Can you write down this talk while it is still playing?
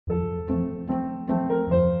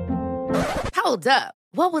Hold up.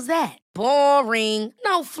 What was that? Boring.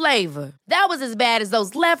 No flavor. That was as bad as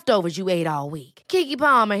those leftovers you ate all week. Keke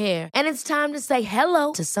Palmer here, and it's time to say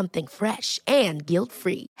hello to something fresh and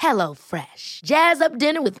guilt-free. Hello Fresh. Jazz up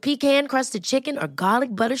dinner with pecan-crusted chicken or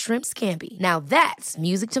garlic butter shrimp scampi. Now that's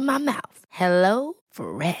music to my mouth. Hello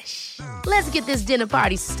Fresh. Let's get this dinner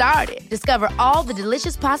party started. Discover all the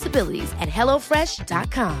delicious possibilities at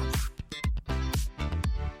hellofresh.com.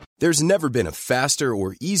 There's never been a faster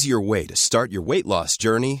or easier way to start your weight loss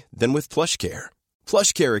journey than with PlushCare.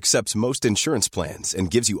 PlushCare accepts most insurance plans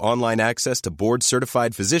and gives you online access to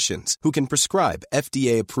board-certified physicians who can prescribe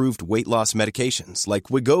FDA-approved weight loss medications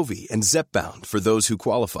like Wegovy and Zepbound for those who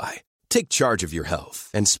qualify. Take charge of your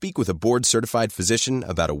health and speak with a board-certified physician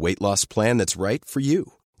about a weight loss plan that's right for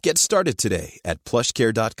you. Get started today at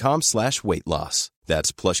plushcare.com/weight loss.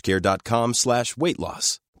 That's plushcare.com/weight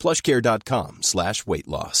loss. plushcare.com/weight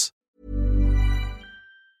loss.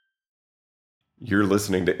 You're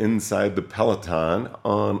listening to Inside the Peloton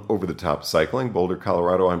on Over the Top Cycling, Boulder,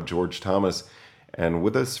 Colorado. I'm George Thomas, and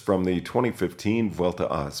with us from the 2015 Vuelta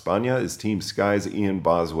a España is Team Sky's Ian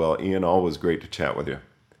Boswell. Ian, always great to chat with you.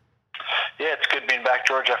 Yeah, it's good being back,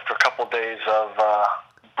 George, after a couple of days of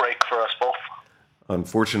break for us both.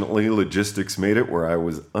 Unfortunately, logistics made it where I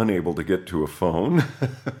was unable to get to a phone.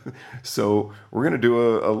 So we're going to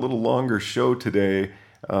do a little longer show today.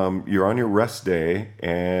 You're on your rest day,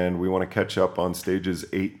 and we want to catch up on stages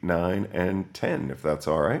 8, 9, and 10, if that's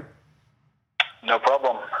all right. No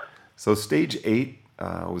problem. So stage 8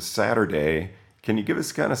 was Saturday. Can you give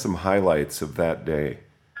us kind of some highlights of that day?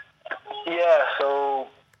 Yeah, so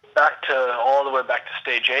all the way back to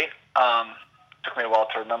stage 8. Took me a while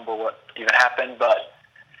to remember what even happened, but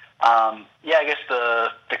yeah, I guess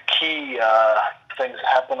the key things that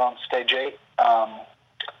happened on stage 8.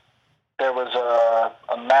 There was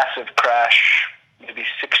a massive crash, maybe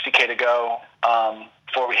 60K to go,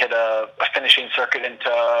 before we hit a finishing circuit into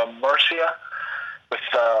Murcia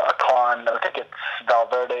with a climb. I think it's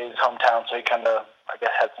Valverde's hometown, so he kind of, I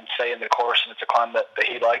guess, had some say in the course, and it's a climb that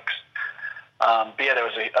he likes. But yeah, there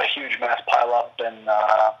was a huge mass pileup, and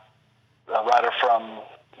a rider from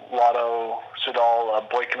Lotto Soudal,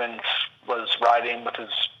 Boykmans, was riding with his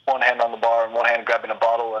one hand on the bar and one hand grabbing a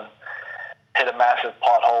bottle and hit a massive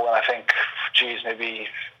pothole. And I think, maybe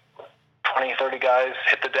 20, 30 guys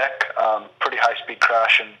hit the deck. Pretty high-speed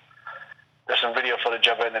crash, and there's some video footage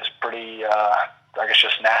of it, and it's pretty, I guess,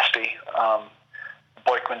 just nasty.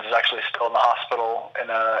 Boykmans is actually still in the hospital in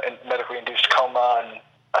a medically induced coma, and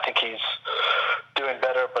I think he's doing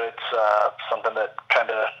better, but it's something that kind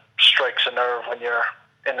of strikes a nerve when you're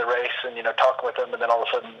in the race and, talking with him, and then all of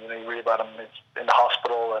a sudden, you read about him in the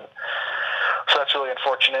hospital, and so that's really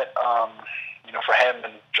unfortunate, for him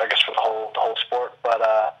and I guess for the whole sport. But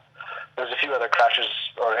there's a few other crashes,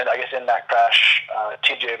 in that crash,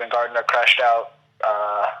 TJ Van Gardner crashed out.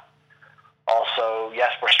 Also,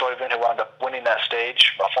 Jasper Stuyven, who wound up winning that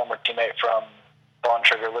stage, a former teammate from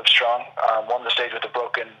Bontrager Livestrong, won the stage with a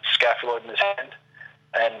broken scapuloid in his hand,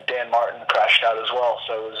 and Dan Martin crashed out as well.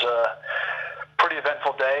 So it was a pretty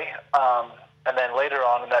eventful day. And then later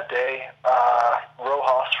on in that day,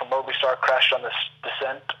 Rojas from Movistar crashed on this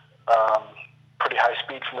descent, pretty high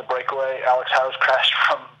speed from the breakaway. Alex Howes crashed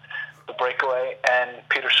from the breakaway, and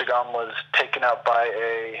Peter Sagan was taken out by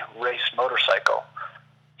a race motorcycle.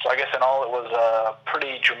 So I guess in all it was a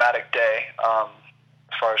pretty dramatic day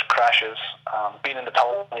as far as crashes. Being in the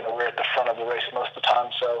peloton, we're at the front of the race most of the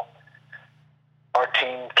time, so our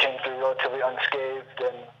team came through relatively unscathed,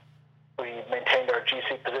 and we maintained our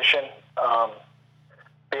GC position.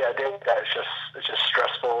 But yeah, it's just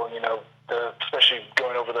stressful, especially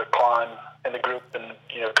going over the climb in the group, and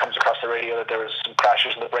it comes across the radio that there was some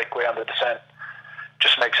crashes in the breakaway on the descent.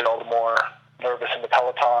 Just makes it all the more nervous in the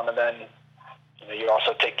peloton, and then you're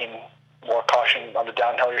also taking more caution on the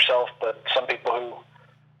downhill yourself. But some people who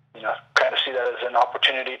kind of see that as an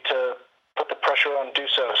opportunity to put the pressure on and do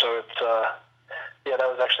so. So it's that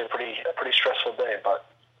was actually a pretty stressful day, but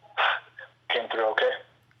came through okay.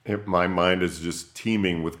 My mind is just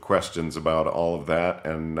teeming with questions about all of that,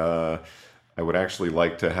 and I would actually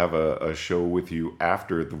like to have a show with you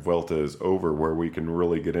after the Vuelta is over where we can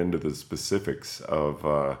really get into the specifics of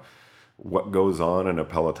what goes on in a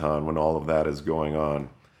peloton when all of that is going on.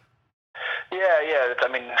 Yeah.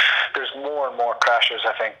 There's more and more crashes,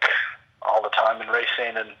 I think, all the time in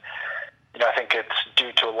racing, and I think it's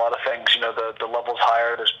due to a lot of things. The level's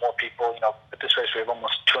higher, there's more people. At this race we have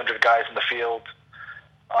almost 200 guys in the field.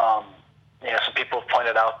 Some people have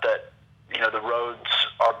pointed out that the roads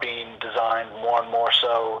are being designed more and more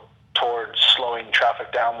so towards slowing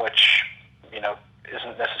traffic down, which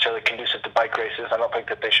isn't necessarily conducive to bike races. I don't think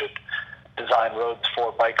that they should design roads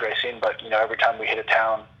for bike racing, but, every time we hit a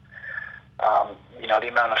town, the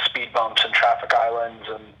amount of speed bumps and traffic islands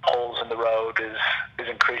and holes in the road is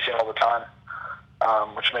increasing all the time,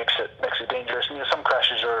 which makes it dangerous. Some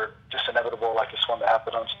crashes are just inevitable, like this one that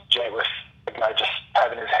happened on Jay with a guy just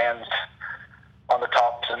having his hands on the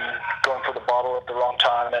tops and going for the bottle at the wrong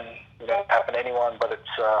time, and happen to anyone, but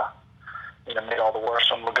it's made all the worse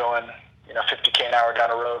when we're going 50k an hour down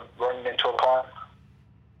a road running into a climb.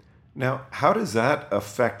 Now, how does that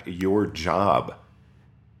affect your job?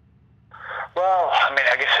 Well,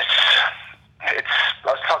 I guess it's.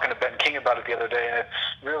 I was talking to Ben King about it the other day, and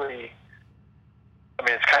it's really.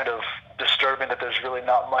 It's kind of disturbing that there's really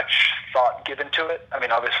not much thought given to it.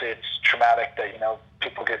 Obviously it's traumatic that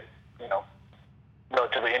people get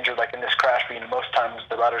relatively injured, like in this crash. But most times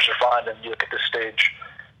the riders are fine, and you look at this stage.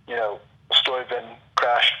 Stuyven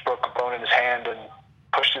crashed, broke a bone in his hand, and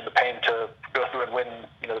pushed through the pain to go through and win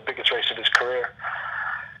the biggest race of his career.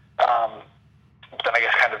 Then I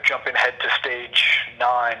guess kind of jumping ahead to stage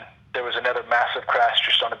 9, there was another massive crash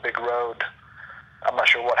just on a big road. I'm not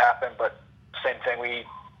sure what happened, but same thing.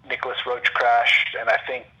 Nicholas Roach crashed, and I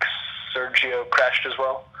think Sergio crashed as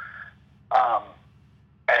well.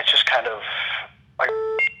 And it's just kind of like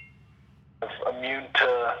immune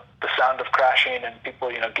to the sound of crashing and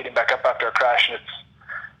people, getting back up after a crash. And it's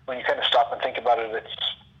when you kind of stop and think about it,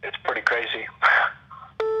 it's pretty crazy.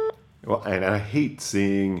 Well, and I hate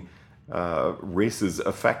seeing races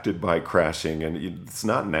affected by crashing, and it's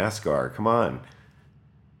not NASCAR. Come on.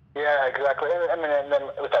 Yeah, exactly. And then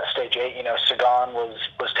with that stage 8, Sagan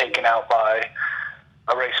was taken out by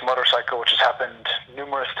a race motorcycle, which has happened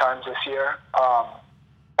numerous times this year.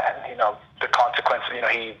 And the consequence,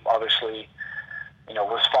 he obviously,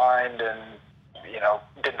 was fined and,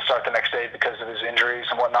 didn't start the next day because of his injuries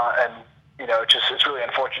and whatnot. And, it's really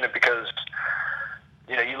unfortunate because,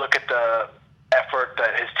 you look at the effort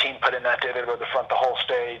that his team put in that day. They were the front the whole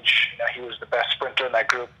stage. He was the best sprinter in that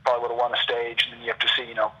group, probably would have won a stage. And then you have to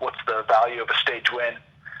see, what's the value of a stage win,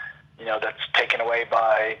 that's taken away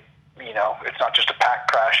by, it's not just a pack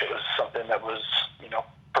crash. It was something that was,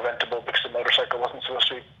 preventable because the motorcycle wasn't supposed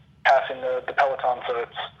to be passing the peloton. So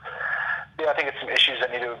I think it's some issues that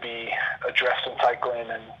need to be addressed in cycling.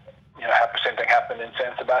 And, the same thing happened in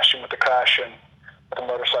San Sebastian with the crash and with the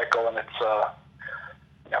motorcycle. And it's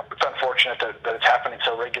unfortunate that it's happening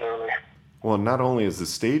so regularly. Well, not only is the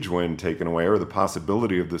stage win taken away, or the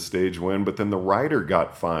possibility of the stage win, but then the rider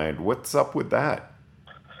got fined. What's up with that?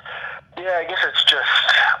 Yeah, I guess it's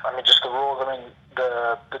just the rules.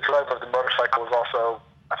 The driver of the motorcycle was also,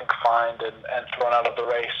 I think, fined and thrown out of the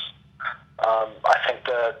race. I think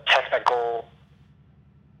the technical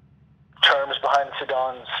terms behind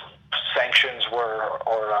Sagan's sanctions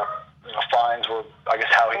fines were, I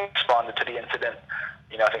guess, how he responded to the incident.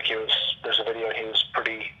 I think there's a video, he was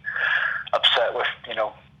pretty upset with,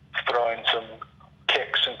 throwing some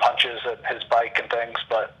kicks and punches at his bike and things.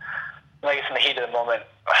 But I guess in the heat of the moment,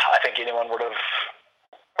 I think anyone would have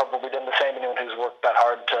probably done the same. Anyone who's worked that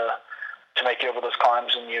hard to make it over those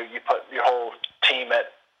climbs, and you put your whole team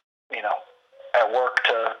at work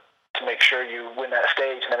to make sure you win that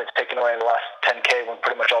stage, and then it's taken away in the last 10K when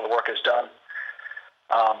pretty much all the work is done.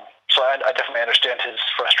 So I definitely understand his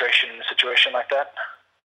frustration in a situation like that.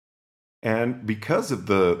 And because of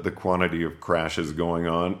the quantity of crashes going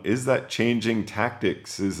on, is that changing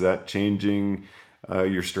tactics? Is that changing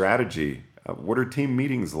your strategy? What are team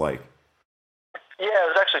meetings like? Yeah, I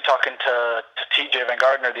was actually talking to TJ Van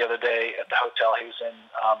Gardner the other day at the hotel. He was in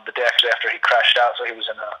the day actually after he crashed out, so he was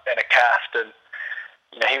in a cast, and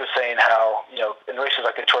he was saying how in races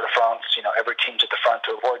like the Tour de France, every team's at the front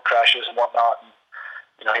to avoid crashes and whatnot. And,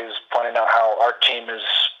 he was pointing out how our team is,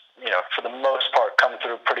 for the most part, come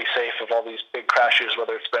through pretty safe of all these big crashes,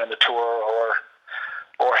 whether it's been in the Tour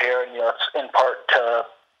or here. And it's in part to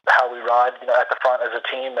how we ride, at the front as a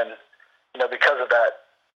team, and because of that,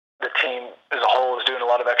 the team as a whole is doing a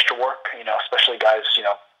lot of extra work. Especially guys,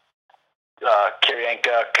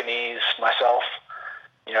 Kirienka, Kaniz, myself,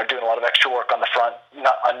 doing a lot of extra work on the front,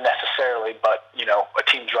 not unnecessarily, but a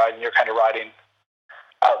team's riding, you're kind of riding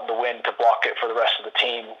out in the wind to block it for the rest of the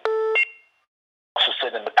team. Also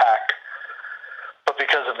sit in the pack. But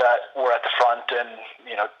because of that, we're at the front, and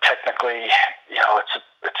technically, it's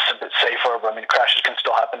a bit safer. But crashes can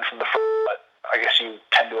still happen from the front, but I guess you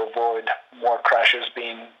tend to avoid more crashes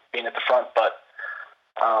being at the front. But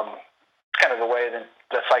it's kind of the way that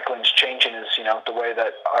cycling's changing is, the way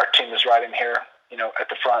that our team is riding here, at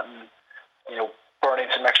the front, and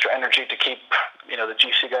burning some extra energy to keep the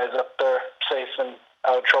GC guys up there safe and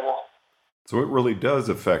out of trouble. So it really does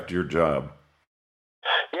affect your job.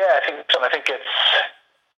 Yeah, I think it's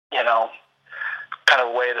kind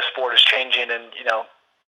of way the sport is changing. And,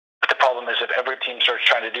 but the problem is if every team starts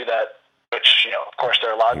trying to do that, which, of course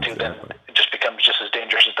they're allowed to, then it just becomes just as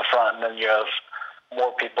dangerous at the front. And then you have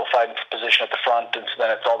more people fighting for position at the front, and so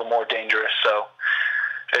then it's all the more dangerous. So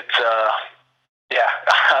it's,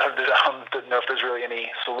 I don't know if there's really any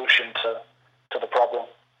solution to the problem.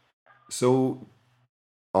 So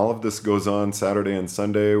all of this goes on Saturday and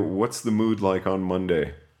Sunday. What's the mood like on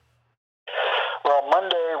Monday? Well,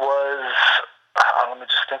 Monday was, let me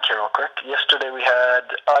just think here real quick. Yesterday we had,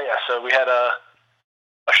 we had a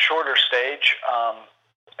shorter stage,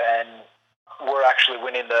 and we're actually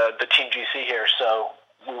winning the Team GC here, so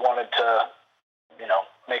we wanted to,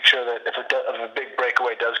 make sure that if a big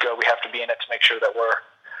breakaway does go, we have to be in it to make sure that we're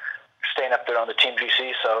staying up there on the Team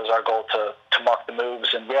GC. So it was our goal to mark the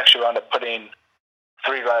moves, and we actually wound up putting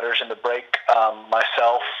 3 riders in the break,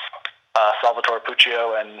 myself, Salvatore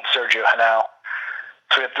Puccio, and Sergio Henao.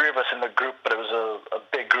 So we had 3 of us in the group, but it was a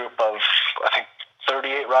big group of, I think,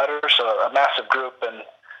 38 riders, so a massive group, and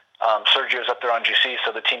Sergio's up there on GC,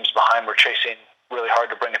 so the teams behind were chasing really hard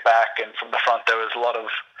to bring it back, and from the front there was a lot of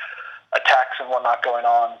attacks and whatnot going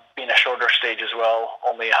on, being a shorter stage as well,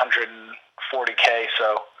 only 140K,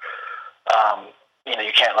 so,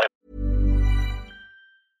 you can't let.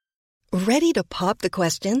 Ready to pop the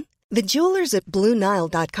question? The jewelers at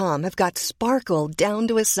BlueNile.com have got sparkle down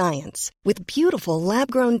to a science with beautiful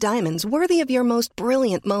lab-grown diamonds worthy of your most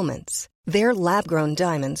brilliant moments. Their lab-grown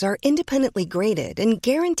diamonds are independently graded and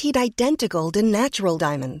guaranteed identical to natural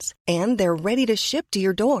diamonds, and they're ready to ship to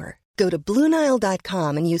your door. Go to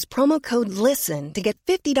BlueNile.com and use promo code LISTEN to get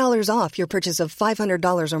 $50 off your purchase of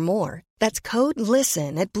 $500 or more. That's code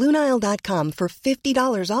LISTEN at BlueNile.com for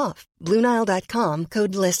 $50 off. BlueNile.com,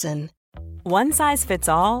 code LISTEN. One size fits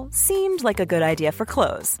all seemed like a good idea for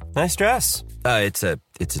clothes. Nice dress. It's a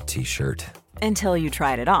t-shirt. Until you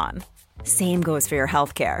tried it on. Same goes for your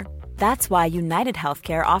healthcare. That's why United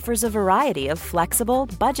Healthcare offers a variety of flexible,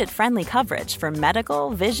 budget-friendly coverage for medical,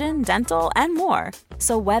 vision, dental, and more.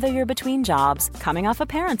 So whether you're between jobs, coming off a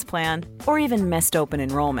parent's plan, or even missed open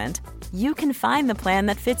enrollment, you can find the plan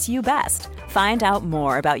that fits you best. Find out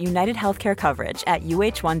more about United Healthcare coverage at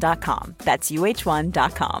uh1.com. That's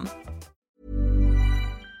uh1.com.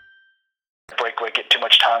 Breakaway get too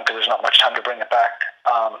much time because there's not much time to bring it back.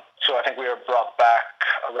 So I think we were brought back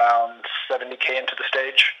around 70K into the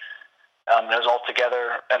stage. It was all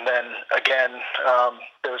together, and then again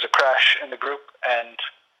there was a crash in the group, and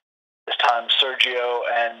this time Sergio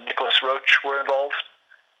and Nicholas Roach were involved.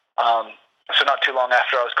 So not too long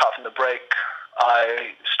after I was caught from the break,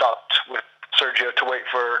 I stopped with Sergio to wait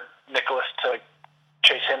for Nicholas to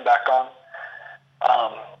chase him back on.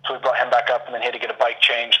 So we brought him back up, and then he had to get a bike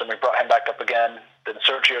change. Then we brought him back up again. Then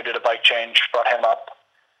Sergio did a bike change, brought him up,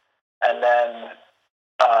 and then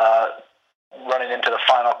running into the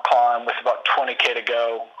final climb with about 20K to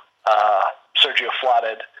go, Sergio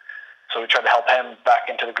flatted. So we tried to help him back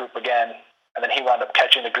into the group again, and then he wound up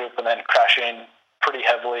catching the group and then crashing pretty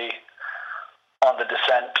heavily on the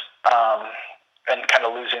descent, and kind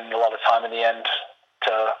of losing a lot of time in the end.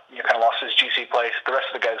 Kind of lost his GC place. The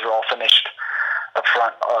rest of the guys were all finished up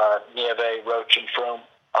front, Nieve, Roach, and Froome.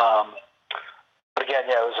 But again,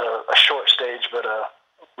 it was a short stage, but a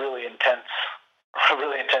really intense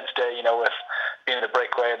day, with being in the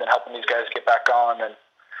breakaway and then helping these guys get back on and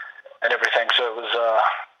everything. So it was,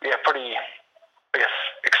 pretty,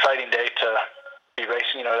 exciting day to be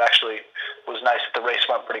racing. It actually was nice that the race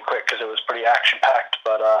went pretty quick because it was pretty action-packed.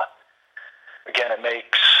 But, again, it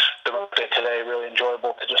makes the race day today really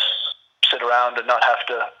enjoyable to just sit around and not have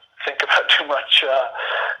to think about too much,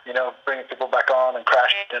 bringing people back on and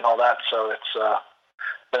crashing and all that. So it's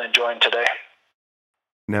been enjoying today.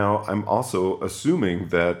 Now, I'm also assuming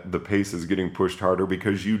that the pace is getting pushed harder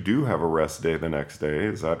because you do have a rest day the next day.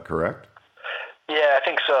 Is that correct? Yeah, I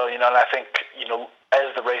think so. And I think,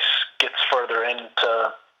 as the race gets further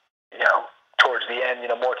into, towards the end,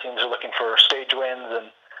 more teams are looking for stage wins,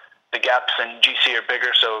 and the gaps in GC are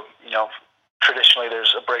bigger. So, traditionally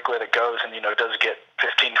there's a breakaway that goes and, it does get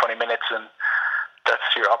 15, 20 minutes, and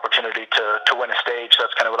that's your opportunity to win a stage.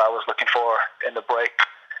 That's kind of what I was looking for in the break.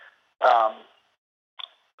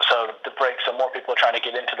 So the break, so more people are trying to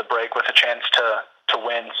get into the break with a chance to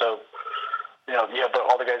win. So, you have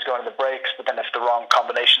all the guys going to the breaks, but then if the wrong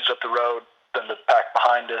combinations up the road, then the pack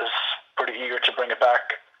behind is pretty eager to bring it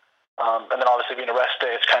back. And then obviously being a rest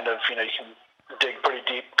day, it's kind of, you can dig pretty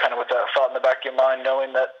deep kind of with that thought in the back of your mind,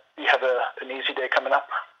 knowing that you have an easy day coming up.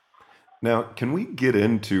 Now, can we get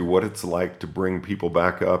into what it's like to bring people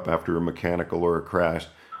back up after a mechanical or a crash?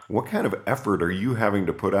 What kind of effort are you having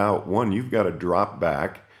to put out? One, you've got to drop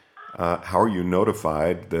back. How are you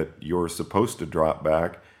notified that you're supposed to drop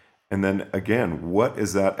back? And then again, what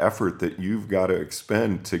is that effort that you've got to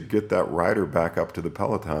expend to get that rider back up to the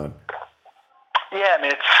peloton? Yeah, I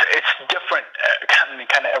mean, it's different. I mean,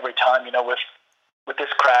 kind of every time. With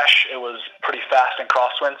this crash, it was pretty fast in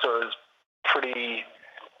crosswind, so it was pretty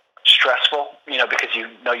stressful. Because you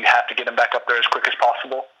have to get him back up there as quick as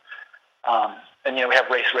possible. And we have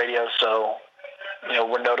race radios, so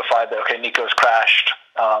we're notified that Nico's crashed.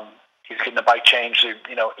 He's getting the bike changed.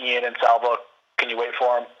 Ian and Salvo, can you wait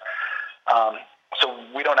for him? So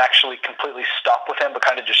we don't actually completely stop with him, but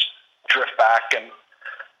kind of just drift back and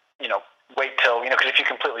wait till, because if you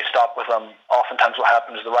completely stop with them, oftentimes what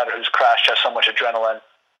happens is the rider who's crashed has so much adrenaline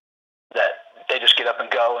that they just get up and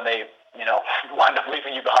go, and they, wind up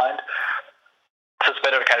leaving you behind. So it's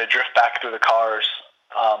better to kind of drift back through the cars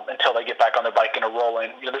until they get back on their bike and are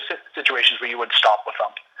rolling. There's situations where you would stop with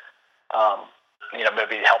them,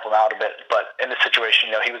 maybe help him out a bit. But in this situation,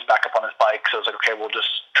 he was back up on his bike, so it was like, okay, we'll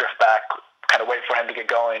just drift back, kind of wait for him to get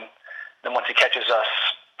going. Then once he catches us,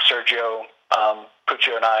 Sergio,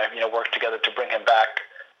 Puccio, and I, work together to bring him back.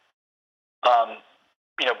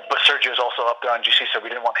 But Sergio's also up there on GC, so we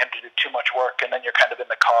didn't want him to do too much work. And then you're kind of in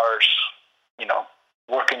the cars,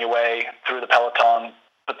 working your way through the peloton.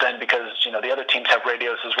 But then because, the other teams have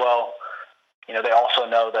radios as well, they also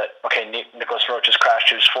know that, okay, Nicolas Roche's crashed,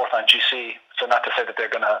 who's fourth on GC. So not to say that they're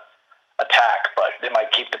going to attack, but they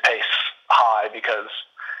might keep the pace high because,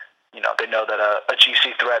 they know that a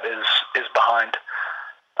GC threat is behind.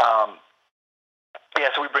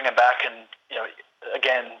 So we bring him back, and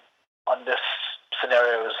again, on this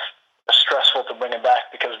scenario, it was stressful to bring him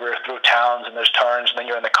back because we're through towns and there's turns, and then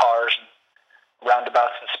you're in the cars and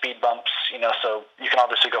roundabouts and speed bumps. So you can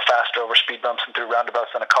obviously go faster over speed bumps and through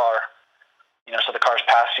roundabouts than a car. So the cars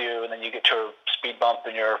pass you, and then you get to a speed bump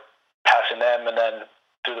and you're passing them, and then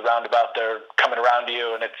through the roundabout they're coming around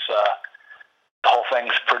you, and it's the whole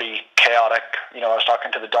thing's pretty chaotic. I was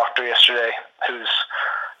talking to the doctor yesterday who's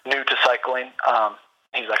new to cycling.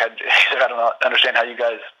 He's like, I don't understand how you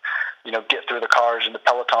guys, get through the cars in the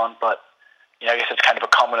peloton, but, I guess it's kind of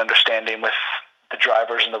a common understanding with the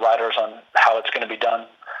drivers and the riders on how it's going to be done.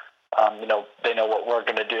 They know what we're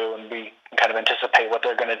going to do, and we can kind of anticipate what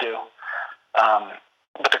they're going to do.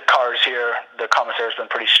 But the cars here, the commissary has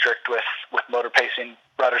been pretty strict with motor pacing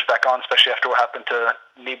riders back on, especially after what happened to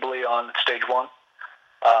Nibali on stage one.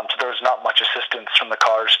 So there was not much assistance from the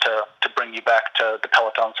cars to bring you back to the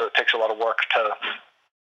peloton, so it takes a lot of work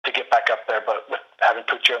to get back up there. But with having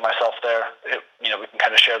Puccio and myself there, we can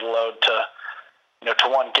kind of share the load to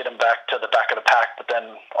one, get him back to the back of the pack, but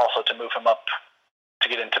then also to move him up to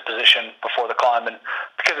get into position before the climb. And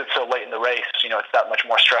because it's so late in the race, it's that much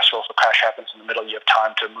more stressful. So crash happens in the middle, you have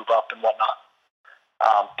time to move up and whatnot.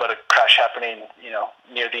 But a crash happening,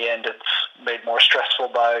 near the end, it's made more stressful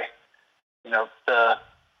by,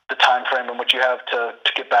 the time frame in which you have to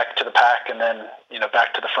get back to the pack and then,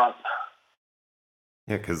 back to the front.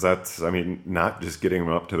 Yeah, because that's, not just getting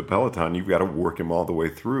him up to the peloton, you've got to work him all the way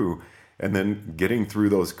through. And then getting through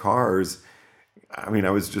those cars, I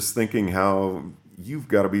was just thinking how you've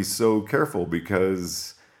got to be so careful,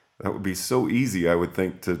 because that would be so easy, I would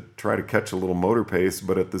think, to try to catch a little motor pace,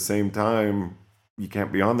 but at the same time, you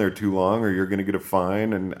can't be on there too long or you're going to get a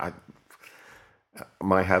fine. And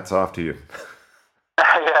my hat's off to you.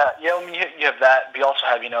 You have that. We also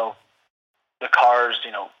have, the cars,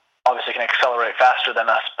 obviously can accelerate faster than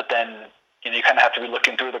us, but then, you kind of have to be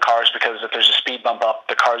looking through the cars, because if there's a speed bump up,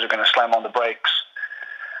 the cars are going to slam on the brakes.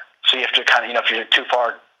 So you have to kind of, if you're too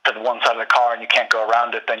far to the one side of the car and you can't go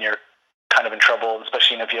around it, then you're kind of in trouble,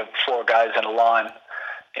 especially if you have four guys in a line.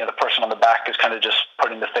 The person on the back is kind of just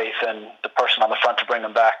putting the faith in the person on the front to bring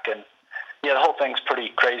them back. And the whole thing's pretty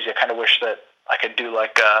crazy. I kind of wish that I could do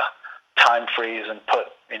like a time freeze and put,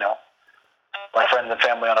 my friends and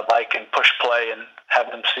family on a bike and push play and have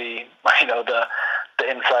them see, the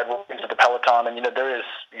inside workings of the peloton. And, there is,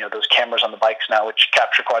 those cameras on the bikes now, which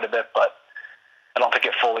capture quite a bit, but I don't think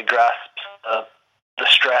it fully grasps the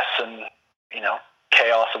stress and,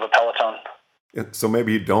 chaos of a peloton. So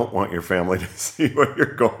maybe you don't want your family to see what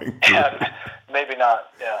you're going through. Yeah, maybe not,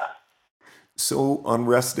 yeah. So on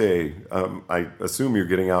rest day, I assume you're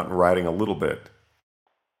getting out and riding a little bit.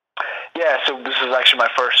 Yeah, so this is actually my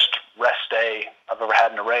first rest day I've ever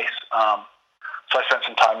had in a race. So I spent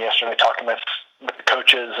some time yesterday talking with the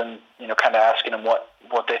coaches and, kind of asking them what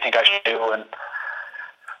they think I should do. And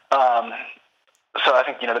so I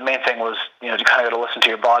think, the main thing was, you kind of got to listen to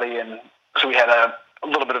your body. And so we had a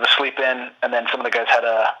little bit of a sleep in, and then some of the guys had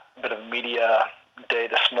a bit of a media day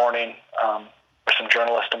this morning with some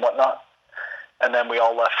journalists and whatnot. And then we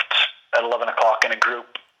all left at 11 o'clock in a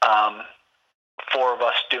group 4 of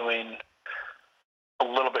us doing a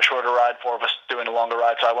little bit shorter ride, 4 of us doing a longer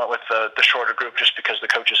ride. So I went with the shorter group just because the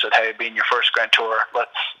coaches said, hey, being your first Grand Tour,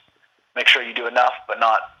 let's make sure you do enough, but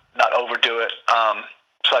not overdo it.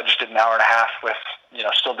 So I just did an hour and a half with,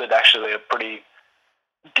 still did actually a pretty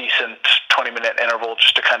decent 20-minute interval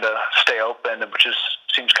just to kind of stay open, which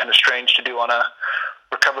seems kind of strange to do on a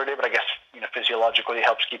recovery day, but I guess, physiologically it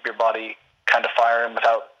helps keep your body kind of firing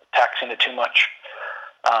without taxing it too much.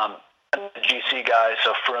 And the GC guys,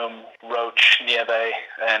 so Froome, Roach, Nieve,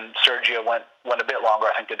 and Sergio went a bit longer.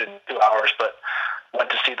 I think they did 2 hours, but went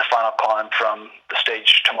to see the final climb from the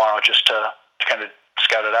stage tomorrow just to kind of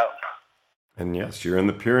scout it out. And yes, you're in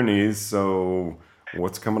the Pyrenees, so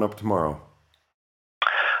what's coming up tomorrow?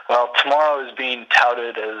 Well, tomorrow is being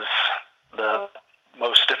touted as the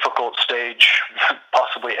most difficult stage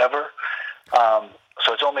possibly ever.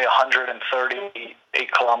 So it's only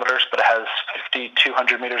 138 kilometers, but it has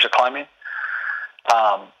 5,200 meters of climbing,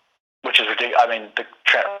 which is ridiculous. I mean,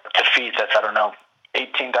 to feet, that's,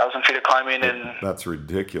 18,000 feet of climbing in that's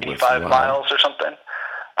ridiculous. 5 miles or something.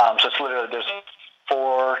 So it's literally, there's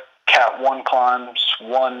 4 Cat 1 climbs,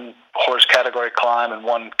 1 horse category climb, and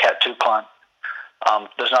 1 Cat 2 climb.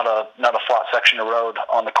 There's not a flat section of road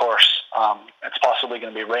on the course. It's possibly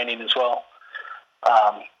going to be raining as well.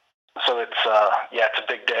 So it's a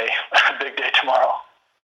big day, big day tomorrow.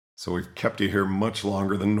 So we've kept you here much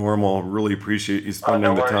longer than normal. Really appreciate you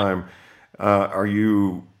spending the time. Are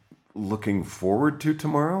you looking forward to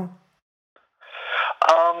tomorrow?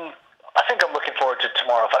 I think I'm looking forward to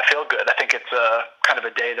tomorrow if I feel good. I think it's kind of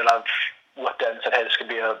a day that I've looked at and said, hey, this could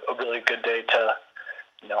be a really good day to,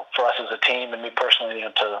 for us as a team and me personally,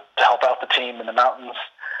 to help out the team in the mountains.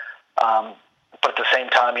 But at the same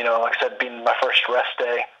time, like I said, being my first rest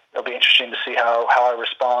day, it'll be interesting to see how I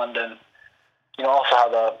respond, and also how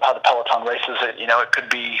the peloton races it. It could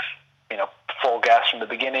be full gas from the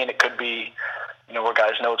beginning. It could be where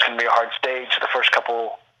guys know it's going to be a hard stage. So the first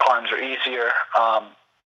couple climbs are easier.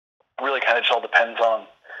 Really, kind of just all depends on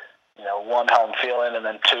 1, how I'm feeling, and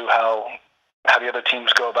then 2, how the other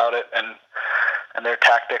teams go about it and their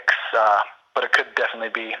tactics. But it could definitely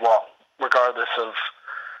be, regardless of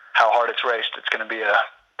how hard it's raced, it's going to be a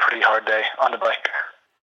pretty hard day on the bike.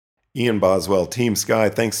 Ian Boswell, Team Sky,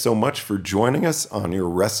 thanks so much for joining us on your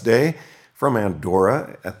rest day from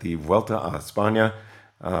Andorra at the Vuelta a España.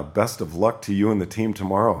 Best of luck to you and the team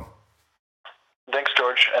tomorrow. Thanks,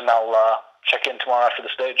 George, and I'll check in tomorrow after the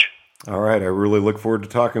stage. All right, I really look forward to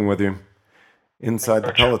talking with you. Inside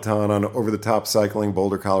the Peloton on Over the Top Cycling,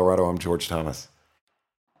 Boulder, Colorado, I'm George Thomas.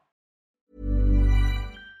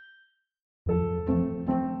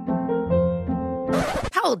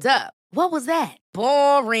 Hold up. What was that?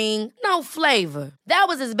 Boring. No flavor. That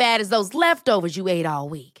was as bad as those leftovers you ate all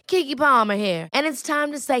week. Keke Palmer here, and it's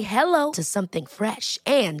time to say hello to something fresh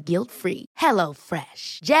and guilt-free. Hello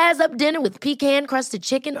Fresh. Jazz up dinner with pecan-crusted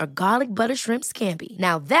chicken or garlic butter shrimp scampi.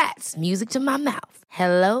 Now that's music to my mouth.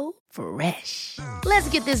 Hello Fresh. Let's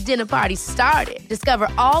get this dinner party started. Discover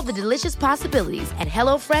all the delicious possibilities at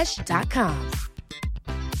HelloFresh.com.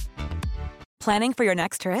 Planning for your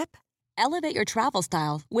next trip? Elevate your travel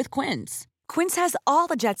style with Quince. Quince has all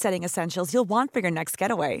the jet-setting essentials you'll want for your next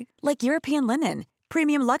getaway, like European linen,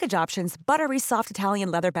 premium luggage options, buttery soft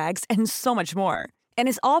Italian leather bags, and so much more. And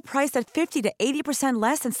is all priced at 50 to 80%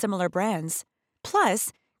 less than similar brands.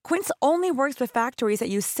 Plus, Quince only works with factories that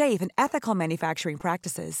use safe and ethical manufacturing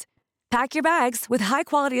practices. Pack your bags with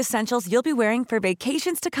high-quality essentials you'll be wearing for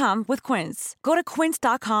vacations to come with Quince. Go to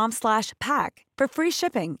quince.com/pack for free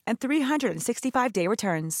shipping and 365-day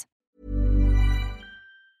returns.